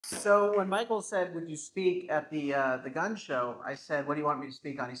So when Michael said, "Would you speak at the gun show?" I said, "What do you want me to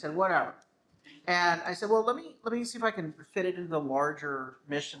speak on?" He said, "Whatever." And I said, "Well, let me see if I can fit it into the larger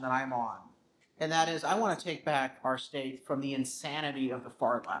mission that I'm on, and that is I want to take back our state from the insanity of the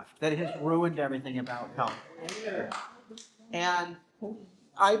far left that has ruined everything about health." And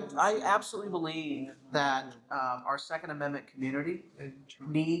I absolutely believe that our Second Amendment community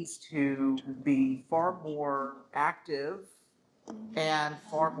needs to be far more active and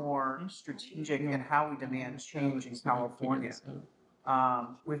far more strategic in how we demand change in California.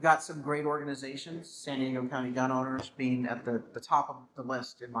 We've got some great organizations, San Diego County Gun Owners being at the top of the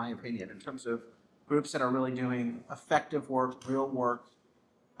list, in my opinion, in terms of groups that are really doing effective work, real work,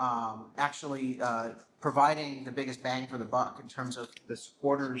 actually providing the biggest bang for the buck in terms of the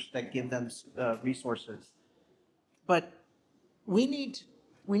supporters that give them resources. But we need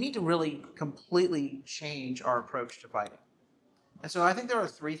we need to really completely change our approach to fighting. And so I think there are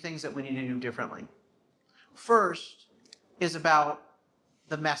three things that we need to do differently. First is about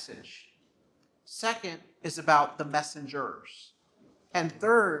the message. Second is about the messengers. And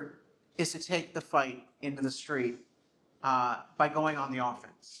third is to take the fight into the street by going on the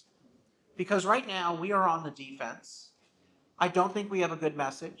offense. Because right now we are on the defense. I don't think we have a good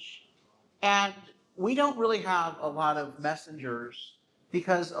message. And we don't really have a lot of messengers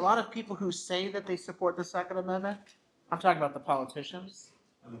because a lot of people who say that they support the Second Amendment, I'm talking about the politicians,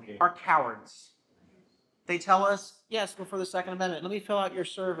 are cowards. They tell us, yes, we're for the Second Amendment. Let me fill out your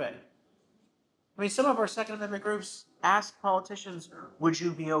survey. I mean, some of our Second Amendment groups ask politicians, would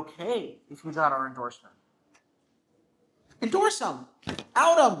you be okay if you got our endorsement? Endorse them.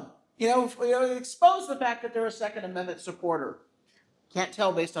 Out them. Expose the fact that they're a Second Amendment supporter. Can't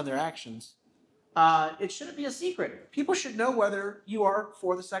tell based on their actions. It shouldn't be a secret. People should know whether you are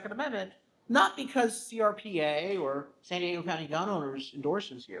for the Second Amendment, not because CRPA or San Diego County Gun Owners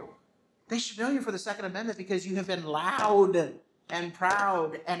endorses you. They should know you for the Second Amendment because you have been loud and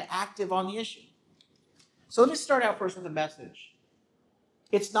proud and active on the issue. So let me start out first with a message.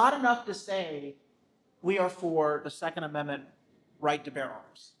 It's not enough to say we are for the Second Amendment right to bear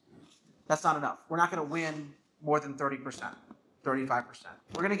arms. That's not enough. We're not going to win more than 30%, 35%.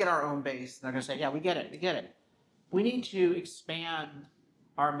 We're going to get our own base. And they're going to say, yeah, we get it, we get it. We need to expand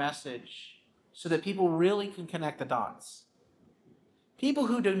our message so that people really can connect the dots. People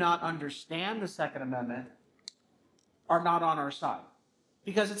who do not understand the Second Amendment are not on our side.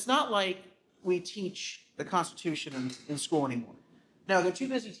 Because it's not like we teach the Constitution in school anymore. No, they're too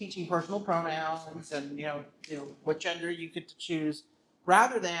busy teaching personal pronouns and what gender you get to choose,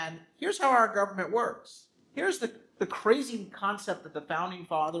 rather than here's how our government works. Here's the crazy concept that the founding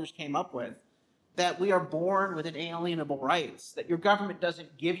fathers came up with, that we are born with inalienable rights, that your government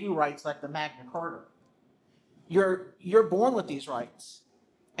doesn't give you rights like the Magna Carta. You're born with these rights.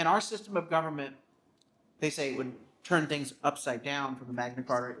 And our system of government, they say, would turn things upside down from the Magna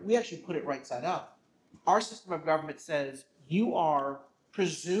Carta. We actually put it right side up. Our system of government says you are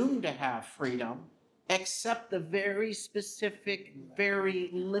presumed to have freedom, except the very specific, very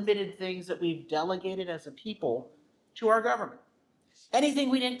limited things that we've delegated as a people to our government. Anything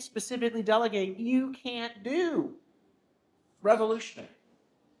we didn't specifically delegate, you can't do. Revolutionary.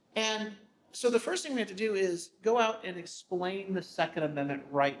 And so the first thing we have to do is go out and explain the Second Amendment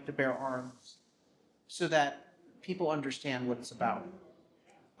right to bear arms so that people understand what it's about.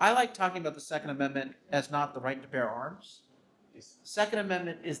 I like talking about the Second Amendment as not the right to bear arms. The Second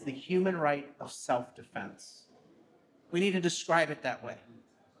Amendment is the human right of self-defense. We need to describe it that way.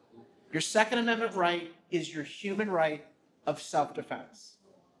 Your Second Amendment right is your human right of self-defense.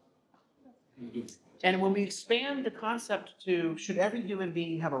 And when we expand the concept to should every human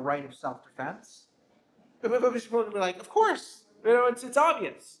being have a right of self-defense, people will be like, of course, it's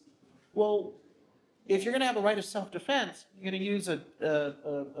obvious. Well, if you're going to have a right of self-defense, you're going to use a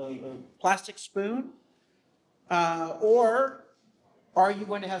plastic spoon, or are you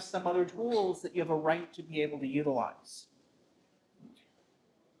going to have some other tools that you have a right to be able to utilize?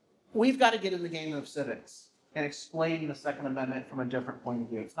 We've got to get in the game of civics and explain the Second Amendment from a different point of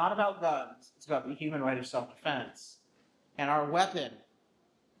view. It's not about guns. It's about the human right of self-defense. And our weapon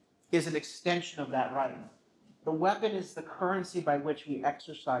is an extension of that right. The weapon is the currency by which we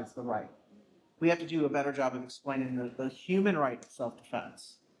exercise the right. We have to do a better job of explaining the human right of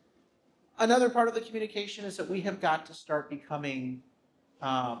self-defense. Another part of the communication is that we have got to start becoming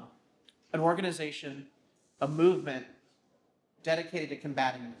an organization, a movement dedicated to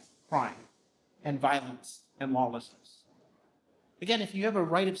combating crime and violence and lawlessness. Again, if you have a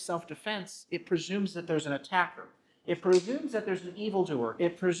right of self-defense, it presumes that there's an attacker. It presumes that there's an evildoer.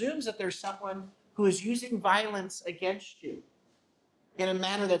 It presumes that there's someone who is using violence against you. in a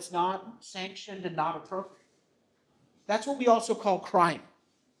manner that's not sanctioned and not appropriate. That's what we also call crime.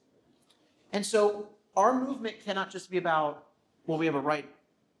 And so our movement cannot just be about, well, we have a right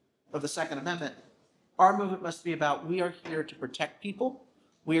of the Second Amendment. Our movement must be about, we are here to protect people.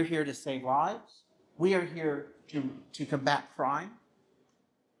 We are here to save lives. We are here to combat crime.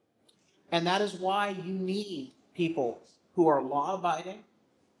 And that is why you need people who are law-abiding,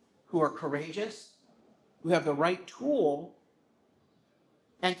 who are courageous, who have the right tool,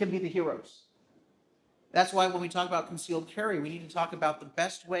 and can be the heroes. That's why when we talk about concealed carry, we need to talk about the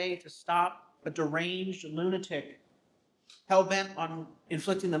best way to stop a deranged lunatic hell-bent on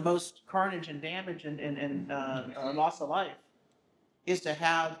inflicting the most carnage and damage and loss of life is to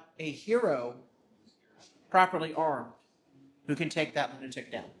have a hero properly armed who can take that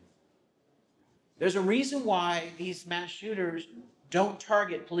lunatic down. There's a reason why these mass shooters don't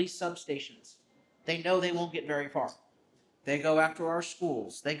target police substations. They know they won't get very far. They go after our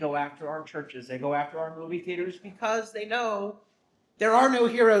schools. They go after our churches. They go after our movie theaters because they know there are no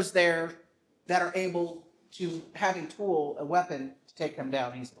heroes there that are able to have a tool, a weapon, to take them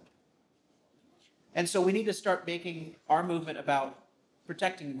down easily. And so we need to start making our movement about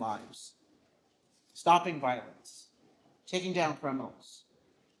protecting lives, stopping violence, taking down criminals.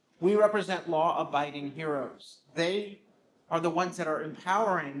 We represent law-abiding heroes. They are the ones that are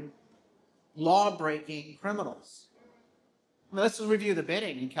empowering law-breaking criminals. Let's review the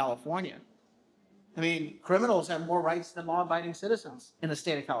bidding in California. I mean, criminals have more rights than law-abiding citizens in the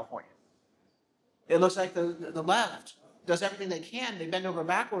state of California. It looks like the left does everything they can. They bend over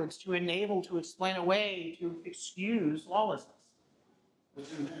backwards to enable, to explain away, to excuse lawlessness.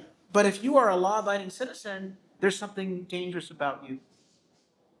 But if you are a law-abiding citizen, there's something dangerous about you.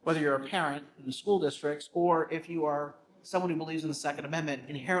 Whether you're a parent in the school districts or if you are someone who believes in the Second Amendment,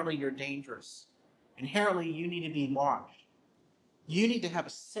 inherently you're dangerous. Inherently you need to be watched. You need to have a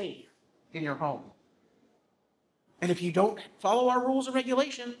safe in your home. And if you don't follow our rules and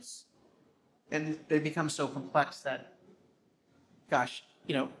regulations, and they become so complex that, gosh,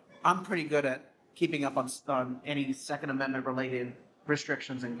 you know, I'm pretty good at keeping up on any Second Amendment related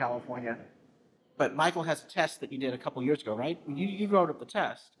restrictions in California. But Michael has a test that you did a couple years ago, right? You wrote up the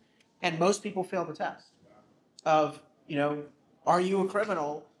test, and most people fail the test of, you know, are you a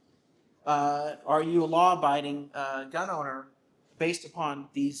criminal? Are you a law-abiding gun owner based upon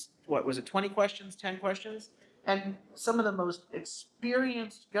these, what was it, 20 questions, 10 questions? And some of the most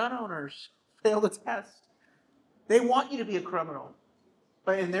experienced gun owners fail the test. They want you to be a criminal,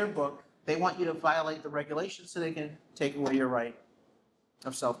 but in their book, they want you to violate the regulations so they can take away your right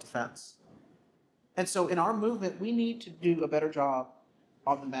of self-defense. And so in our movement, we need to do a better job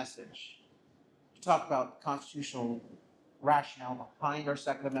on the message, to talk about constitutional rationale behind our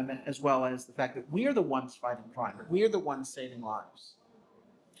Second Amendment, as well as the fact that we are the ones fighting crime, that we are the ones saving lives.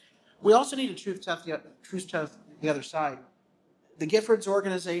 We also need to truth test the other side. The Giffords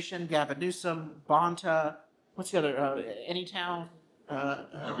organization, Gavin Newsom, Bonta, what's the other, Anytown?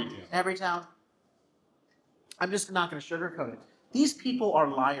 Everytown. I'm just not going to sugarcoat it. These people are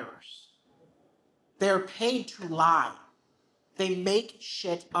liars. They're paid to lie. They make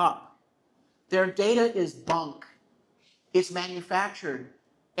shit up. Their data is bunk. It's manufactured.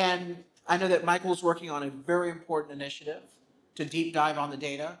 And I know that Michael's working on a very important initiative to deep dive on the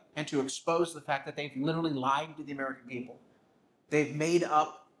data and to expose the fact that they've literally lied to the American people. They've made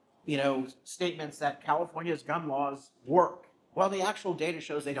up, you know, statements that California's gun laws work. Well, the actual data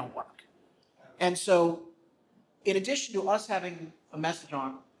shows they don't work. And so, in addition to us having a message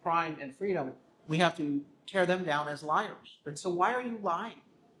on crime and freedom, we have to tear them down as liars. And so why are you lying?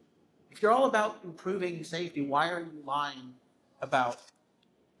 If you're all about improving safety, why are you lying about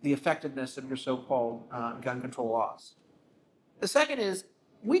the effectiveness of your so-called gun control laws? The second is,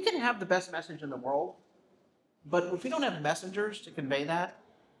 we can have the best message in the world, but if we don't have messengers to convey that,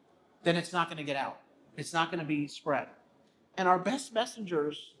 then it's not going to get out. It's not going to be spread. And our best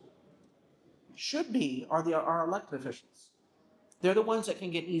messengers are our elected officials. They're the ones that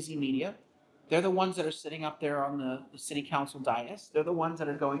can get easy media. They're the ones that are sitting up there on the city council dais. They're the ones that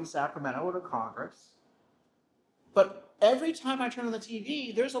are going to Sacramento or to Congress. But every time I turn on the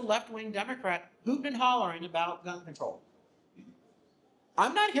TV, there's a left-wing Democrat hooting and hollering about gun control.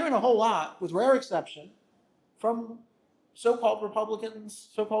 I'm not hearing a whole lot, with rare exception, from so-called Republicans,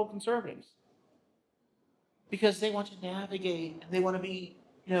 so-called conservatives. Because they want to navigate and they want to be,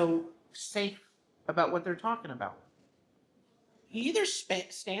 you know, safe about what they're talking about. You either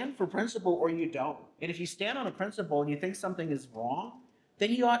stand for principle or you don't. And if you stand on a principle and you think something is wrong,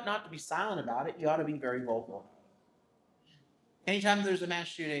 then you ought not to be silent about it. You ought to be very vocal. Anytime there's a mass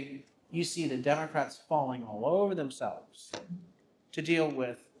shooting, you see the Democrats falling all over themselves. to deal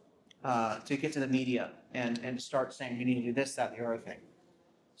with, to get to the media and start saying we need to do this, that, and the other thing.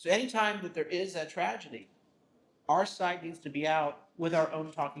 So anytime that there is a tragedy, our side needs to be out with our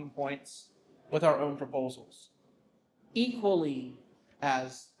own talking points, with our own proposals, equally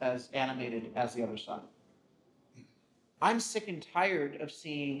as animated as the other side. I'm sick and tired of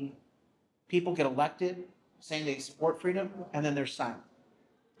seeing people get elected saying they support freedom and then they're silent.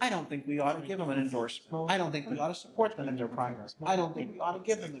 I don't think we ought to give them an endorsement. I don't think we ought to support them in their primary. I don't think we ought to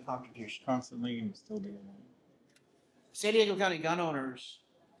give them the contribution. Constantly still doing that. San Diego County Gun Owners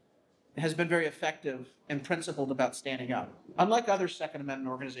has been very effective and principled about standing up. Unlike other Second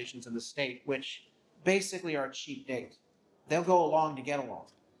Amendment organizations in the state, which basically are a cheap date. They'll go along to get along.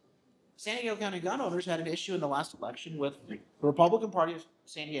 San Diego County Gun Owners had an issue in the last election with the Republican Party of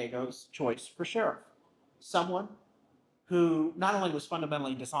San Diego's choice for sheriff. Someone who not only was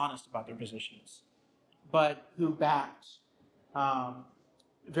fundamentally dishonest about their positions, but who backed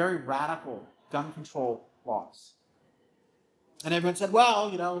very radical gun control laws. And everyone said, well,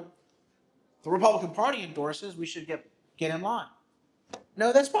 you know, the Republican Party endorses, we should get in line.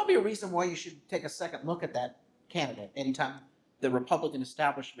 No, that's probably a reason why you should take a second look at that candidate anytime the Republican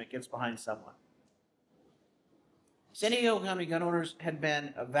establishment gets behind someone. San Diego County Gun Owners had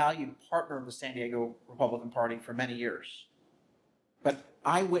been a valued partner of the San Diego Republican Party for many years. But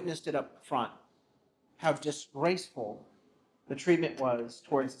I witnessed it up front, how disgraceful the treatment was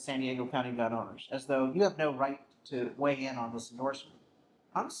towards the San Diego County Gun Owners, as though you have no right to weigh in on this endorsement.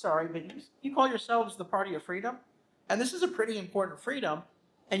 I'm sorry, but you call yourselves the Party of Freedom? And this is a pretty important freedom,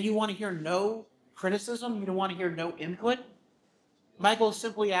 and you want to hear no criticism? You don't want to hear no input? Michael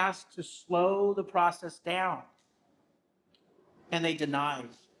simply asked to slow the process down. And they denied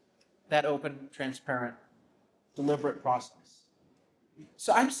that open, transparent, deliberate process.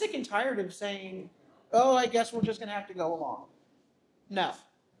 So I'm sick and tired of saying, oh, I guess we're just going to have to go along. No.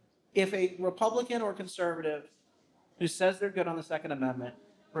 If a Republican or conservative who says they're good on the Second Amendment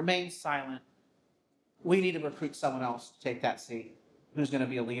remains silent, we need to recruit someone else to take that seat who's going to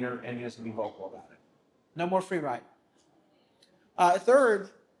be a leader and who's going to be vocal about it. No more free ride. Third,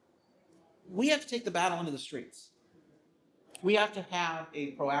 we have to take the battle into the streets. We have to have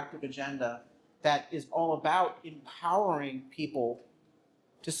a proactive agenda that is all about empowering people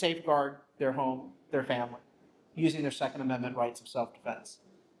to safeguard their home, their family, using their Second Amendment rights of self-defense.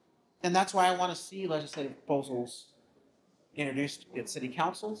 And that's why I want to see legislative proposals introduced at city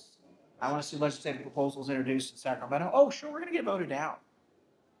councils. I want to see legislative proposals introduced in Sacramento. Oh, sure, we're going to get voted down.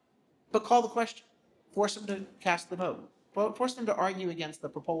 But call the question. Force them to cast the vote. Force them to argue against the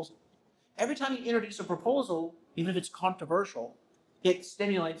proposal. Every time you introduce a proposal, even if it's controversial, it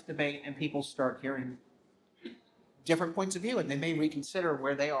stimulates debate and people start hearing different points of view and they may reconsider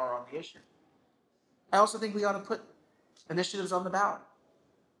where they are on the issue. I also think we ought to put initiatives on the ballot.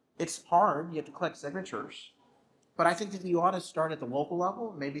 It's hard, you have to collect signatures, but I think that you ought to start at the local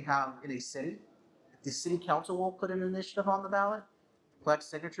level, maybe have in a city. If the city council won't put an initiative on the ballot, collect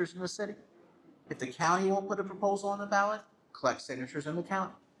signatures in the city. If the county won't put a proposal on the ballot, collect signatures in the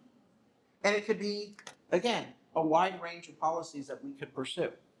county. And it could be, again, a wide range of policies that we could pursue.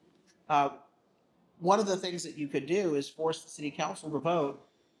 One of the things that you could do is force the city council to vote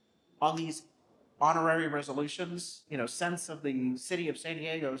on these honorary resolutions. You know, sense of the city of San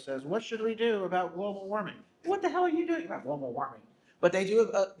Diego says, what should we do about global warming? What the hell are you doing about global warming? But they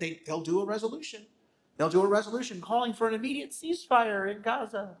do. They'll do a resolution. They'll do a resolution calling for an immediate ceasefire in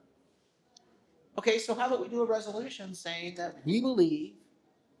Gaza. Okay, so how about we do a resolution saying that we believe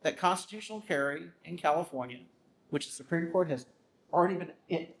that constitutional carry in California, which the Supreme Court has already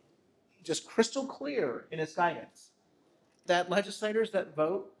been just crystal clear in its guidance, that legislators that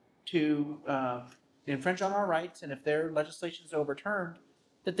vote to infringe on our rights, and if their legislation is overturned,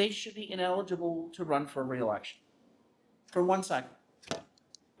 that they should be ineligible to run for re-election. For 1 second.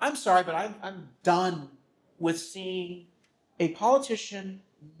 I'm sorry, but I'm done with seeing a politician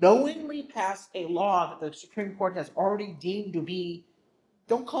knowingly pass a law that the Supreme Court has already deemed to be,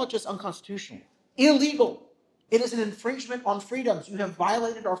 don't call it just unconstitutional, illegal. It is an infringement on freedoms. You have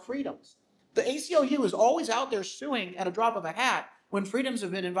violated our freedoms. The ACLU is always out there suing at a drop of a hat when freedoms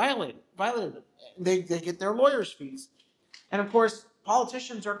have been violated. They get their lawyers' fees. And of course,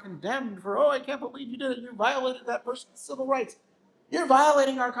 politicians are condemned for, oh, I can't believe you did it. You violated that person's civil rights. You're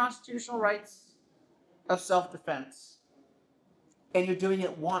violating our constitutional rights of self-defense. And you're doing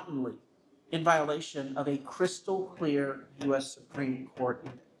it wantonly in violation of a crystal clear U.S. Supreme Court.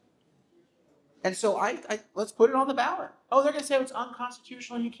 And so let's put it on the ballot. Oh, they're going to say it's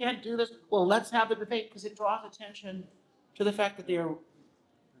unconstitutional and you can't do this. Well, let's have the debate because it draws attention to the fact that they are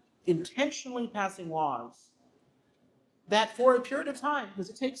intentionally passing laws that for a period of time, because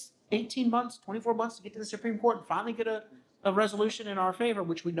it takes 18 months, 24 months to get to the Supreme Court and finally get a resolution in our favor,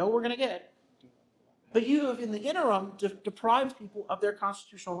 which we know we're going to get. But you have, in the interim, deprived people of their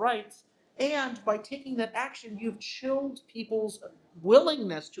constitutional rights. And by taking that action, you've chilled people's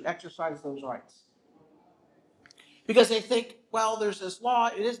willingness to exercise those rights. Because they think, well, there's this law,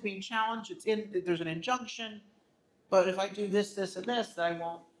 it is being challenged, there's an injunction, but if I do this, this, and this, then I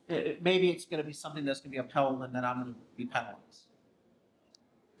won't, maybe it's going to be something that's going to be upheld and then I'm going to be penalized.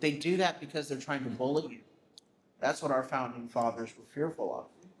 They do that because they're trying to bully you. That's what our founding fathers were fearful of.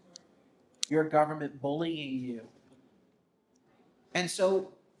 Your government bullying you. And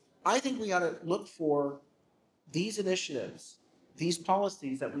so I think we ought to look for these initiatives, these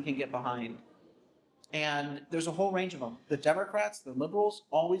policies that we can get behind. And there's a whole range of them. The Democrats, the liberals,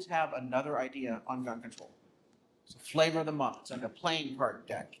 always have another idea on gun control. So flavor them up. It's like a playing card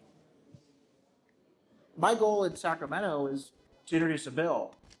deck. My goal in Sacramento is to introduce a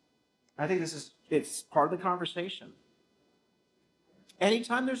bill. I think it's part of the conversation.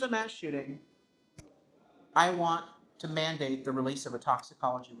 Anytime there's a mass shooting, I want to mandate the release of a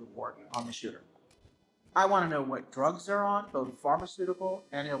toxicology report on the shooter. I want to know what drugs they're on, both pharmaceutical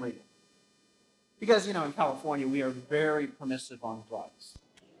and illegal. Because, in California, we are very permissive on drugs.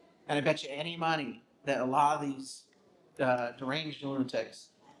 And I bet you any money that a lot of these deranged lunatics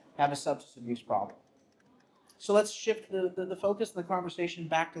have a substance abuse problem. So let's shift the focus of the conversation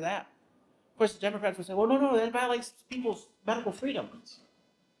back to that. Of course, the Democrats would say, well, no, that violates people's medical freedoms.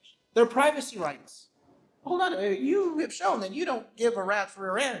 Their privacy rights. Hold on, you have shown that you don't give a rat's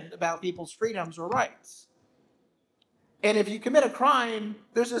rear end about people's freedoms or rights. And if you commit a crime,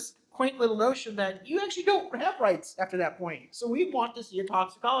 there's this quaint little notion that you actually don't have rights after that point. So we want to see a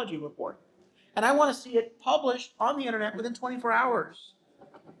toxicology report. And I want to see it published on the internet within 24 hours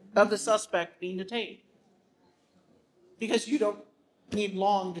of the suspect being detained. Because you don't need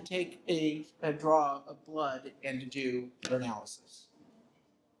long to take a draw of blood and to do an analysis.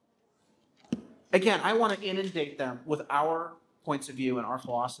 Again, I want to inundate them with our points of view and our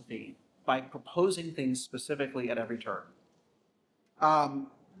philosophy by proposing things specifically at every turn.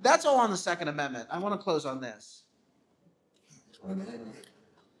 That's all on the Second Amendment. I want to close on this.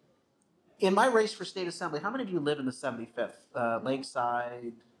 In my race for state assembly, how many of you live in the 75th?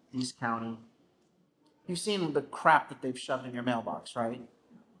 Lakeside, East County? You've seen the crap that they've shoved in your mailbox, right?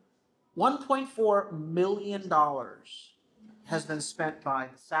 $1.4 million has been spent by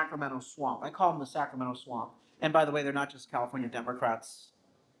the Sacramento Swamp. I call them the Sacramento Swamp. And by the way, they're not just California Democrats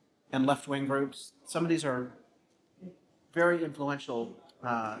and left-wing groups. Some of these are very influential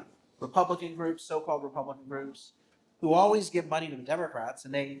Republican groups, so-called Republican groups, who always give money to the Democrats,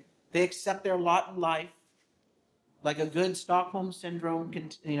 and they accept their lot in life like a good Stockholm Syndrome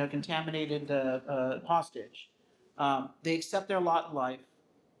contaminated hostage. They accept their lot in life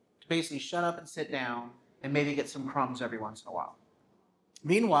to basically shut up and sit down and maybe get some crumbs every once in a while.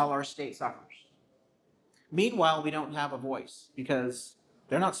 Meanwhile, our state suffers. Meanwhile, we don't have a voice because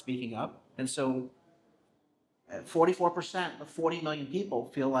they're not speaking up. And so 44% of 40 million people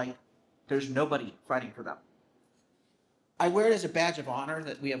feel like there's nobody fighting for them. I wear it as a badge of honor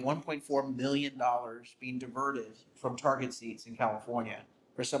that we have $1.4 million being diverted from target seats in California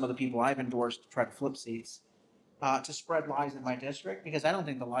for some of the people I've endorsed to try to flip seats to spread lies in my district, because I don't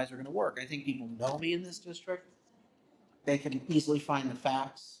think the lies are going to work. I think people know me in this district. They can easily find the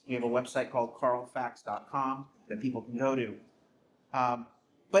facts. We have a website called carlfacts.com that people can go to.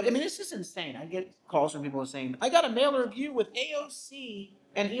 But I mean, it's just insane. I get calls from people saying, I got a mailer of you with AOC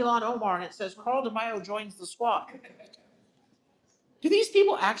and Ilhan Omar, and it says Carl DeMaio joins the squad. Do these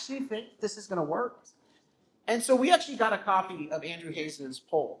people actually think this is going to work? And so we actually got a copy of Andrew Hayes'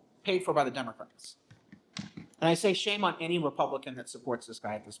 poll, paid for by the Democrats. And I say shame on any Republican that supports this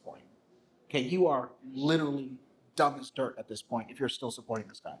guy at this point. Okay, you are literally dumb as dirt at this point if you're still supporting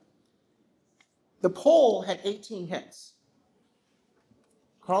this guy. The poll had 18 hits.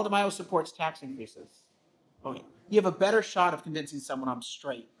 Carl DeMaio supports tax increases. Okay, you have a better shot of convincing someone I'm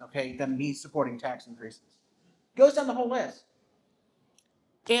straight, okay, than me supporting tax increases. Goes down the whole list.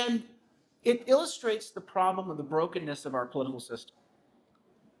 And it illustrates the problem of the brokenness of our political system.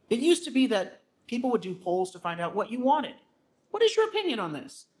 It used to be that people would do polls to find out what you wanted. What is your opinion on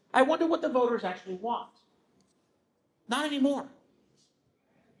this? I wonder what the voters actually want. Not anymore.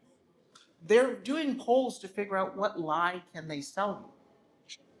 They're doing polls to figure out what lie can they sell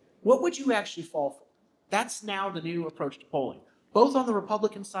you. What would you actually fall for? That's now the new approach to polling, both on the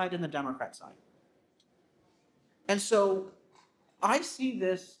Republican side and the Democrat side. And so I see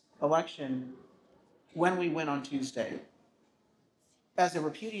this election, when we win on Tuesday, as a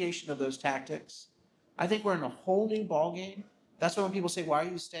repudiation of those tactics, I think we're in a whole new ballgame. That's why when people say, why are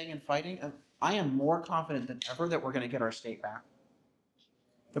you staying and fighting? I am more confident than ever that we're going to get our state back.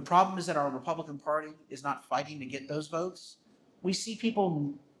 The problem is that our Republican Party is not fighting to get those votes. We see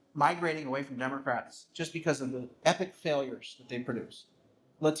people migrating away from Democrats just because of the epic failures that they produce.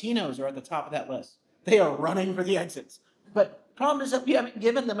 Latinos are at the top of that list. They are running for the exits. But the problem is that we haven't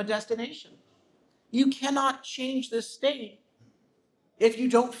given them a destination. You cannot change this state if you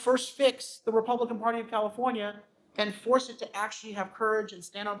don't first fix the Republican Party of California and force it to actually have courage and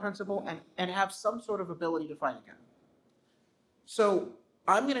stand on principle and have some sort of ability to fight again. So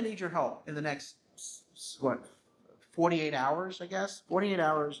I'm going to need your help in the next, 48 hours, I guess? 48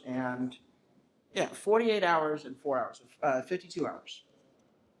 hours and, 48 hours and 4 hours, 52 hours.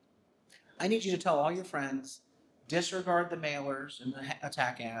 I need you to tell all your friends, disregard the mailers and the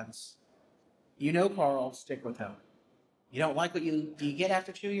attack ads. You know Carl, stick with him. You don't like what you get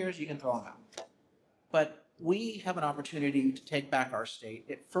after 2 years, you can throw him out. But we have an opportunity to take back our state.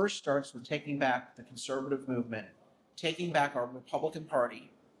 It first starts with taking back the conservative movement, taking back our Republican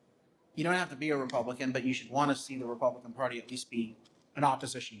Party. You don't have to be a Republican, but you should want to see the Republican Party at least be an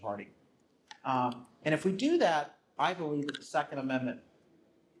opposition party. And if we do that, I believe that the Second Amendment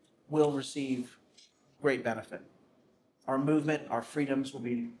will receive great benefit. Our movement, our freedoms will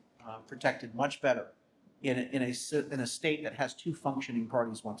be protected much better in a state that has two functioning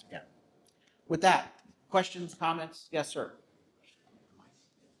parties once again. With that, questions, comments? Yes, sir.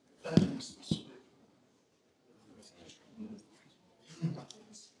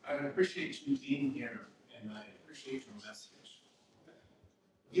 I appreciate you being here, and I appreciate your message.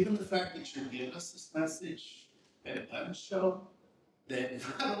 Given the fact that you're giving us this message at a gun show, that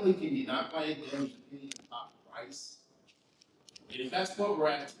not only can you not buy a gun at any top price, if that's what we're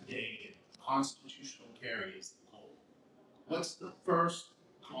at today, constitutional carry is the goal. What's the first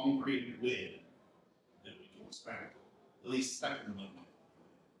concrete win that we can expect? At least Second Amendment.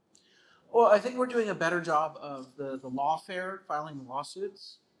 Well, I think we're doing a better job of the lawfare, filing the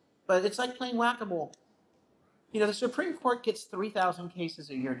lawsuits. But it's like playing whack-a-mole. You know, the Supreme Court gets 3,000 cases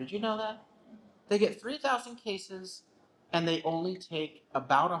a year. Did you know that? They get 3,000 cases, and they only take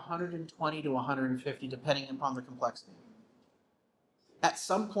about 120 to 150, depending upon the complexity. At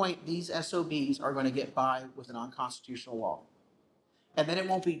some point, these SOBs are going to get by with an unconstitutional law. And then it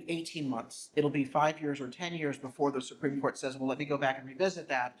won't be 18 months. It'll be 5 years or 10 years before the Supreme Court says, well, let me go back and revisit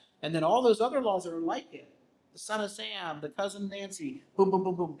that. And then all those other laws that are like it, the son of Sam, the cousin Nancy, boom, boom,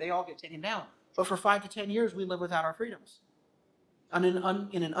 boom, boom, they all get taken down. But for 5 to 10 years, we live without our freedoms in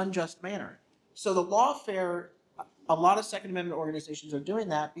an unjust manner. So the lawfare, a lot of Second Amendment organizations are doing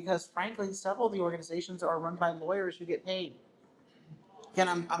that because, frankly, several of the organizations are run by lawyers who get paid. Again,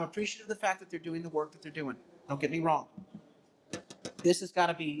 I'm appreciative of the fact that they're doing the work that they're doing. Don't get me wrong. This has got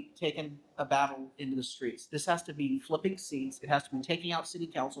to be taking a battle into the streets. This has to be flipping seats. It has to be taking out city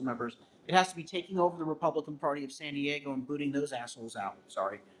council members. It has to be taking over the Republican Party of San Diego and booting those assholes out.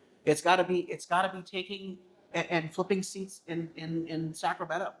 Sorry. It's got to be taking and flipping seats in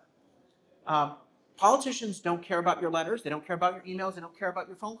Sacramento. Politicians don't care about your letters. They don't care about your emails. They don't care about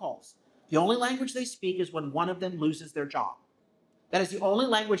your phone calls. The only language they speak is when one of them loses their job. That is the only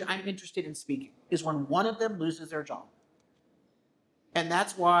language I'm interested in speaking, is when one of them loses their job. And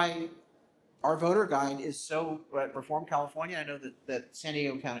that's why our voter guide is so, Reform California, I know that San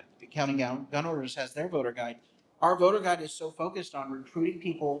Diego County Gun Owners has their voter guide. Our voter guide is so focused on recruiting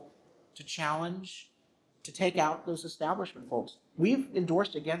people to challenge, to take out those establishment folks. We've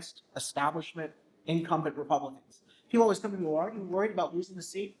endorsed against establishment incumbent Republicans. People always come to me, well, are you worried about losing the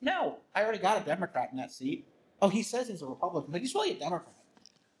seat? No, I already got a Democrat in that seat. Oh, he says he's a Republican, but he's really a Democrat.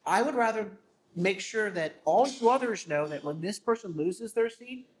 I would rather make sure that all you others know that when this person loses their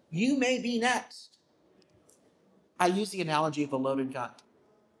seat, you may be next. I use the analogy of a loaded gun.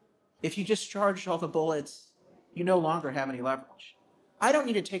 If you discharge all the bullets, you no longer have any leverage. I don't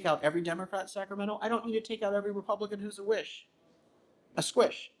need to take out every Democrat in Sacramento. I don't need to take out every Republican who's a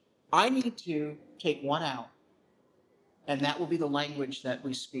squish. I need to take one out, and that will be the language that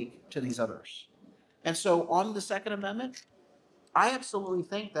we speak to these others. And so on the Second Amendment, I absolutely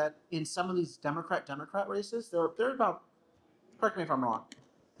think that in some of these Democrat races, there are about, correct me if I'm wrong,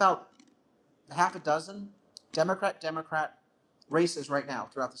 about half a dozen Democrat races right now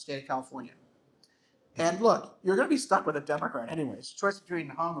throughout the state of California. And look, you're going to be stuck with a Democrat anyways. Choice between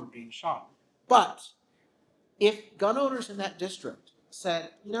hung or being shot. But if gun owners in that district said,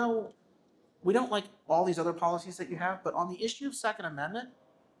 you know, we don't like all these other policies that you have, but on the issue of Second Amendment,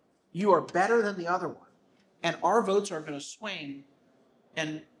 you are better than the other one. And our votes are going to swing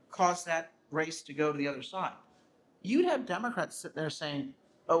and cause that race to go to the other side. You'd have Democrats sit there saying,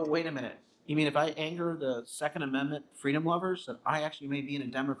 oh, wait a minute. You mean if I anger the Second Amendment freedom lovers, that I actually may be in a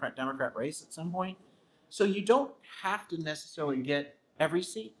Democrat race at some point? So you don't have to necessarily get every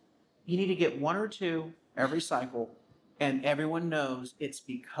seat. You need to get one or two every cycle, and everyone knows it's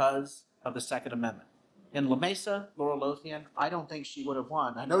because of the Second Amendment. In La Mesa, Laura Lothian, I don't think she would have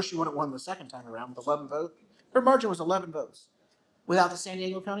won. I know she wouldn't have won the second time around with 11 votes. Her margin was 11 votes without the San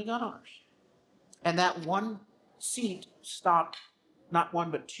Diego County gun owners. And that one seat stopped not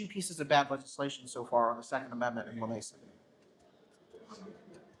one, but two pieces of bad legislation so far on the Second Amendment in La Mesa.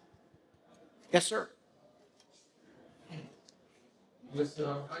 Yes, sir. With,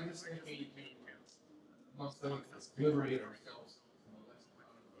 I guess I can most of us liberate ourselves.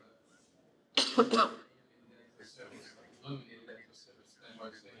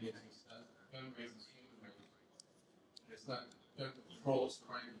 It's not gun control, it's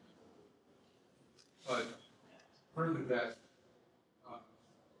crime. But further that,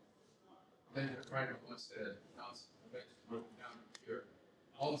 then the crime once the council broken down here,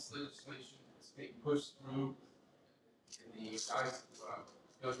 all this legislation is being pushed through in the guise of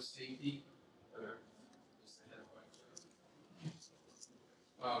gun safety.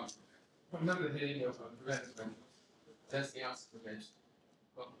 Remember the heading of prevention, that's the ounce of prevention.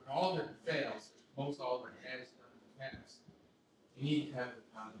 But when all of it fails, most all of it has done in the past, you need to have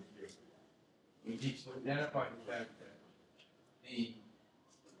the time to do it. You need to identify the fact that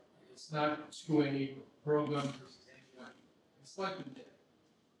it's not a 2A program versus anyone. It's like when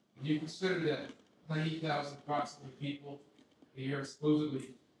you consider that 90,000 approximately people a year supposedly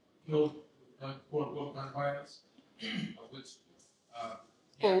killed with quote-unquote gun violence, of which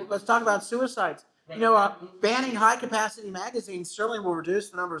Well, let's talk about suicides. You know, banning high-capacity magazines certainly will reduce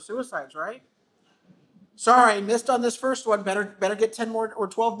the number of suicides, right? Sorry, missed on this first one. Better get 10 more or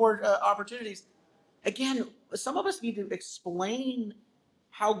 12 more opportunities. Again, some of us need to explain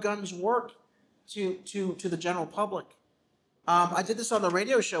how guns work to the general public. I did this on the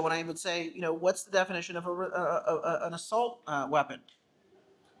radio show when I would say, you know, what's the definition of an assault weapon?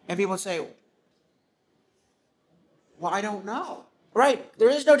 And people would say, well, I don't know. Right, there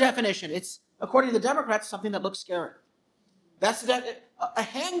is no definition. It's, according to the Democrats, something that looks scary. That's a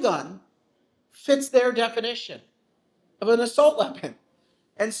handgun fits their definition of an assault weapon.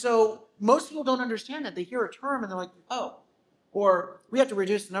 And so most people don't understand that. They hear a term and they're like, oh, or we have to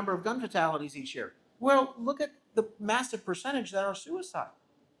reduce the number of gun fatalities each year. Well, look at the massive percentage that are suicide.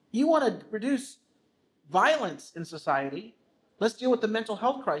 You want to reduce violence in society, let's deal with the mental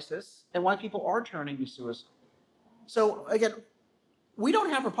health crisis and why people are turning to suicide. So again, we don't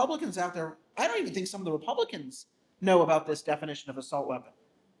have Republicans out there. I don't even think some of the Republicans know about this definition of assault weapon.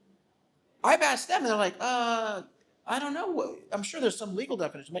 I've asked them, and they're like, I don't know. I'm sure there's some legal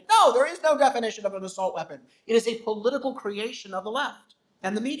definition. I'm like, no, there is no definition of an assault weapon. It is a political creation of the left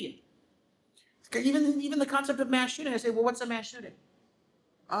and the media. Even the concept of mass shooting, I say, well, what's a mass shooting?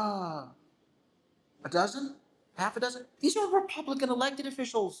 A dozen? Half a dozen? These are Republican elected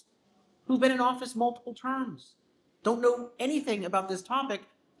officials who've been in office multiple terms. Don't know anything about this topic.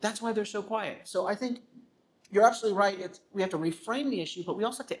 That's why they're so quiet. So I think you're absolutely right. We have to reframe the issue, but we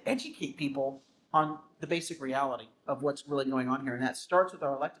also have to educate people on the basic reality of what's really going on here. And that starts with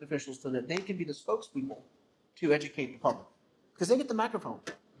our elected officials so that they can be the spokespeople to educate the public. Because they get the microphone.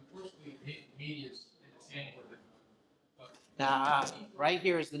 unfortunately, the media is entertaining with it. Nah, right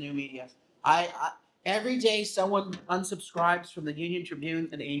here is the new media. Every day someone unsubscribes from the Union Tribune,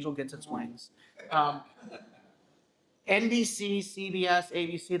 an angel gets its wings. NBC, CBS,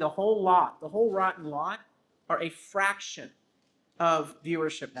 ABC, the whole rotten lot are a fraction of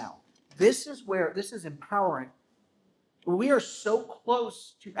viewership now. This is empowering. We are so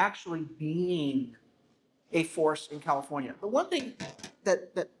close to actually being a force in California. The one thing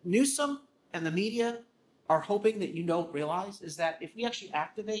that Newsom and the media are hoping that you don't realize is that if we actually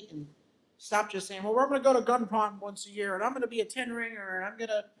activate and stop just saying, well, we're going to go to gun prom once a year, and I'm going to be a 10-ringer, and I'm going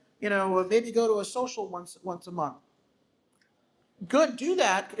to, maybe go to a social once a month. Good, do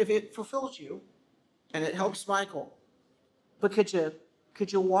that if it fulfills you and it helps Michael. But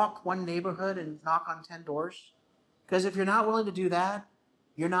could you walk one neighborhood and knock on 10 doors? Because if you're not willing to do that,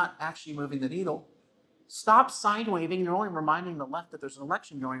 you're not actually moving the needle. Stop sign waving. You're only reminding the left that there's an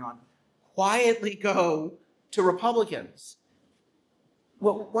election going on. Quietly go to Republicans.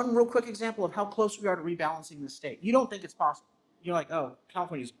 Well, one real quick example of how close we are to rebalancing the state. You don't think it's possible. You're like, oh,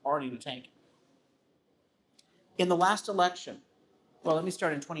 California's already in the tank. In the last election, well, let me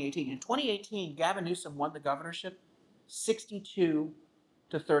start in 2018. In 2018, Gavin Newsom won the governorship 62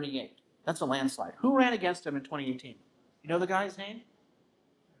 to 38. That's a landslide. Who ran against him in 2018? You know the guy's name?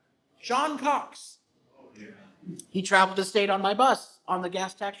 John Cox. He traveled the state on my bus on the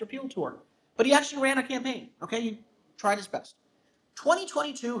gas tax repeal tour. But he actually ran a campaign, okay? He tried his best.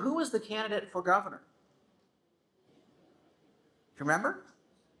 2022, who was the candidate for governor? Do you remember?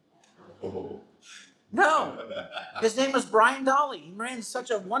 No. His name was Brian Dolly. He ran such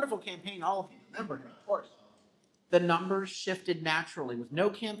a wonderful campaign. All of you remember him, of course. The numbers shifted naturally with no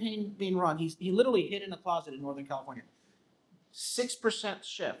campaign being run. He literally hid in a closet in Northern California. 6%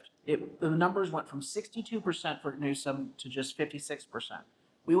 shift. The numbers went from 62% for Newsom to just 56%.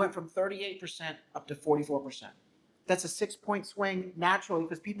 We went from 38% up to 44%. That's a 6-point swing naturally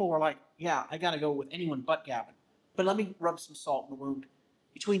because people were like, yeah, I got to go with anyone but Gavin. But let me rub some salt in the wound.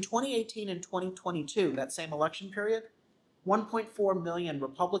 Between 2018 and 2022, that same election period, 1.4 million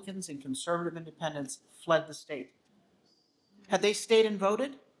Republicans and conservative independents fled the state. Had they stayed and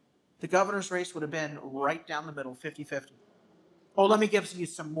voted, the governor's race would have been right down the middle, 50-50. Oh, let me give you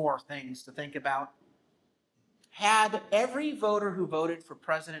some more things to think about. Had every voter who voted for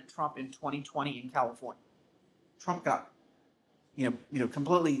President Trump in 2020 in California, Trump got,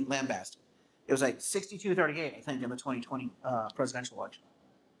 completely lambasted. It was like 62-38, I think, in the 2020 presidential election.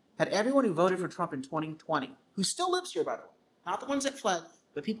 Had everyone who voted for Trump in 2020, who still lives here, by the way, not the ones that fled,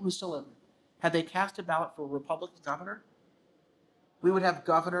 but people who still live here, had they cast a ballot for a Republican governor, we would have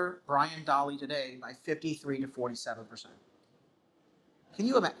Governor Brian Dolly today by 53 to 47%. Can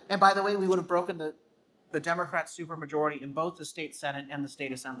you imagine? And by the way, we would have broken the Democrat supermajority in both the state Senate and the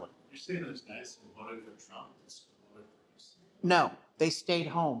state Assembly. You're saying those guys who voted for Trump voted for us? No, they stayed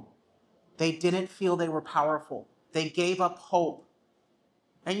home. They didn't feel they were powerful. They gave up hope.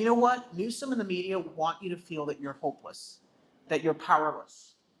 And you know what? Newsom and the media want you to feel that you're hopeless, that you're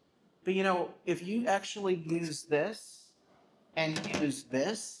powerless. But if you actually use this and use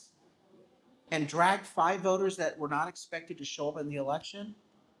this and drag 5 voters that were not expected to show up in the election,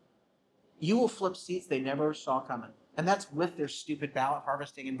 you will flip seats they never saw coming. And that's with their stupid ballot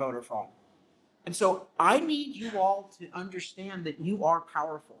harvesting and voter fraud. And so I need you all to understand that you are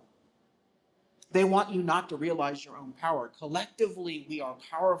powerful. They want you not to realize your own power. Collectively, we are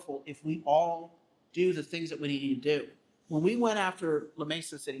powerful if we all do the things that we need to do. When we went after La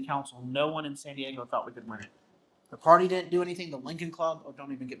Mesa City Council, no one in San Diego thought we could win it. The party didn't do anything. The Lincoln Club, oh,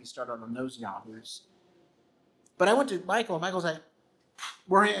 don't even get me started on those yahoos. But I went to Michael, and Michael's like,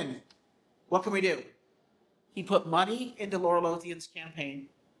 we're in. What can we do? He put money into Laura Lothian's campaign.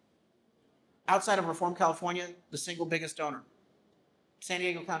 Outside of Reform California, the single biggest donor, San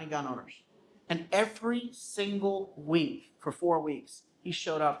Diego County Gun Owners. And every single week for 4 weeks, he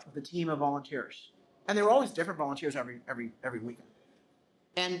showed up with a team of volunteers. And there were always different volunteers every weekend.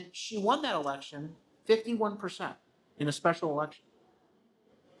 And she won that election 51% in a special election.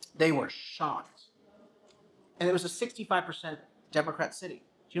 They were shocked. And it was a 65% Democrat city.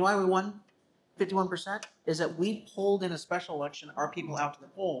 Do you know why we won 51%? Is that we pulled in a special election our people out to the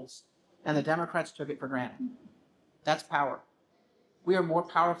polls, and the Democrats took it for granted. That's power. We are more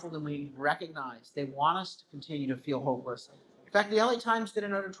powerful than we recognize. They want us to continue to feel hopeless. In fact, the LA Times did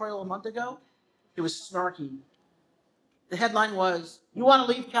an editorial a month ago. It was snarky. The headline was, you want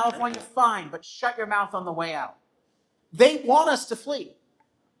to leave California? Fine, but shut your mouth on the way out. They want us to flee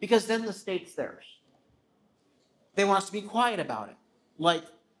because then the state's theirs. They want us to be quiet about it, like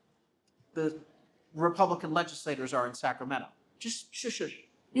the Republican legislators are in Sacramento. Just shush, shush.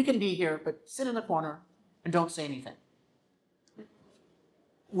 You can be here, but sit in the corner and don't say anything.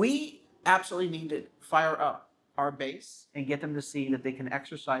 We absolutely need to fire up our base and get them to see that they can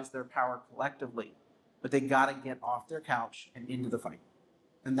exercise their power collectively, but they got to get off their couch and into the fight.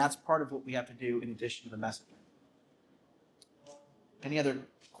 And that's part of what we have to do in addition to the messaging. Any other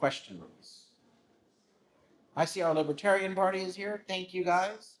questions? I see our Libertarian Party is here. Thank you,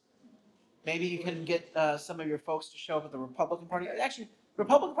 guys. Maybe you can get some of your folks to show up at the Republican Party. Actually, the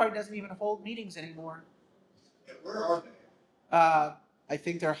Republican Party doesn't even hold meetings anymore. Where are they? I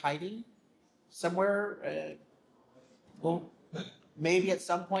think they're hiding somewhere. Well, maybe at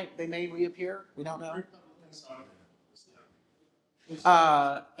some point they may reappear. We don't know.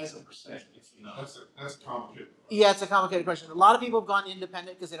 As a percentage, That's complicated. Yeah, it's a complicated question. A lot of people have gone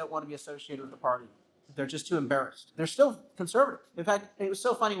independent because they don't want to be associated with the party. They're just too embarrassed. They're still conservative. In fact, it was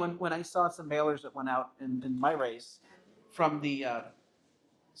so funny when I saw some mailers that went out in my race from the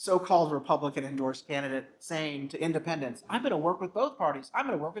so-called Republican endorsed candidate saying to independents, I'm going to work with both parties. I'm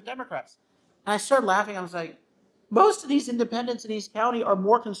going to work with Democrats. And I started laughing. I was like, most of these independents in East County are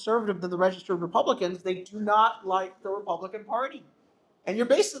more conservative than the registered Republicans. They do not like the Republican Party. And you're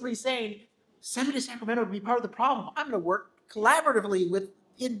basically saying, send me to Sacramento to be part of the problem. I'm going to work collaboratively with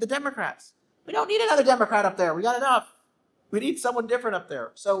the Democrats. We don't need another Democrat up there. We got enough. We need someone different up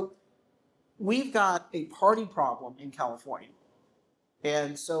there. So we've got a party problem in California.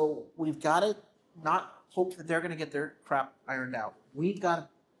 And so we've got to not hope that they're going to get their crap ironed out. We've got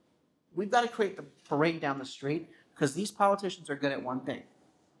to create the parade down the street, because these politicians are good at one thing: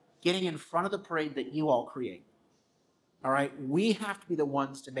 getting in front of the parade that you all create. All right, we have to be the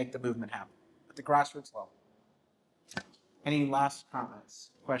ones to make the movement happen at the grassroots level. Any last comments,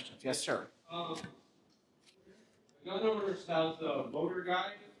 questions? Yes, sir. Gun Owners has a voter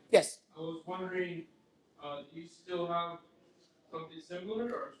guide. Yes. I was wondering, do you still have something similar,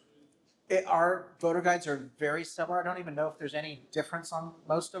 or? Our voter guides are very similar. I don't even know if there's any difference on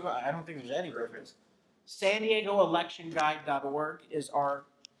most of it. I don't think there's any difference. San Diego electionguide.org is our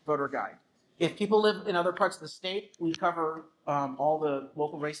voter guide. If people live in other parts of the state, we cover all the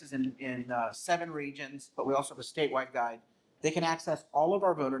local races in 7 regions, but we also have a statewide guide. They can access all of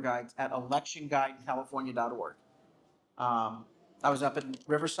our voter guides at electionguidecalifornia.org. I was up in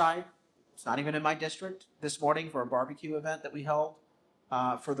Riverside. It's not even in my district this morning for a barbecue event that we held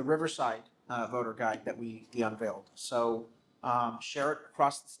for the Riverside voter guide that we unveiled. So share it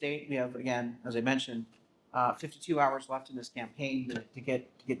across the state. We have, again, as I mentioned, 52 hours left in this campaign to get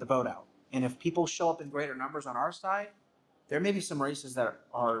the vote out. And if people show up in greater numbers on our side, there may be some races that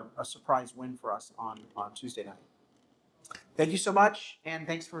are a surprise win for us on Tuesday night. Thank you so much, and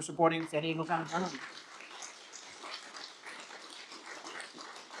thanks for supporting San Diego County Gun Owners.